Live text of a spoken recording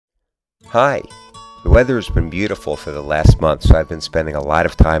Hi. The weather has been beautiful for the last month, so I've been spending a lot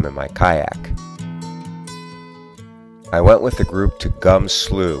of time in my kayak. I went with a group to Gum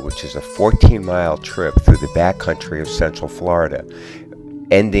Slough, which is a 14-mile trip through the backcountry of Central Florida,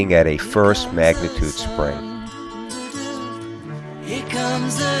 ending at a first magnitude spring. Here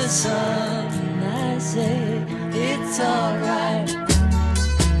comes the sun, I say it's alright.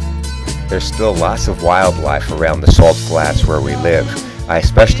 There's still lots of wildlife around the salt flats where we live. I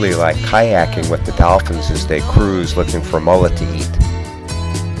especially like kayaking with the dolphins as they cruise looking for mullet to eat.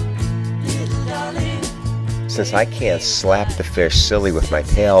 Since I can't slap the fish silly with my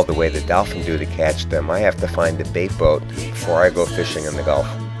tail the way the dolphin do to catch them, I have to find a bait boat before I go fishing in the Gulf.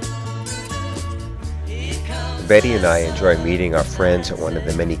 Betty and I enjoy meeting our friends at one of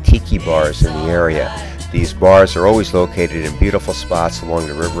the many tiki bars in the area. These bars are always located in beautiful spots along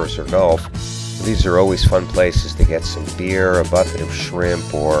the rivers or Gulf. These are always fun places to get some beer, a bucket of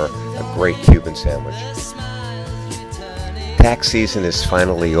shrimp, or a great Cuban sandwich. Tax season is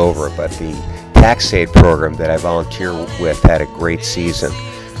finally over, but the tax aid program that I volunteer with had a great season.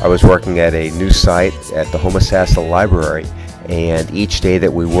 I was working at a new site at the Homosassa Library, and each day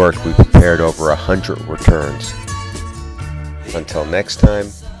that we worked, we prepared over 100 returns. Until next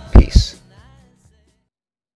time,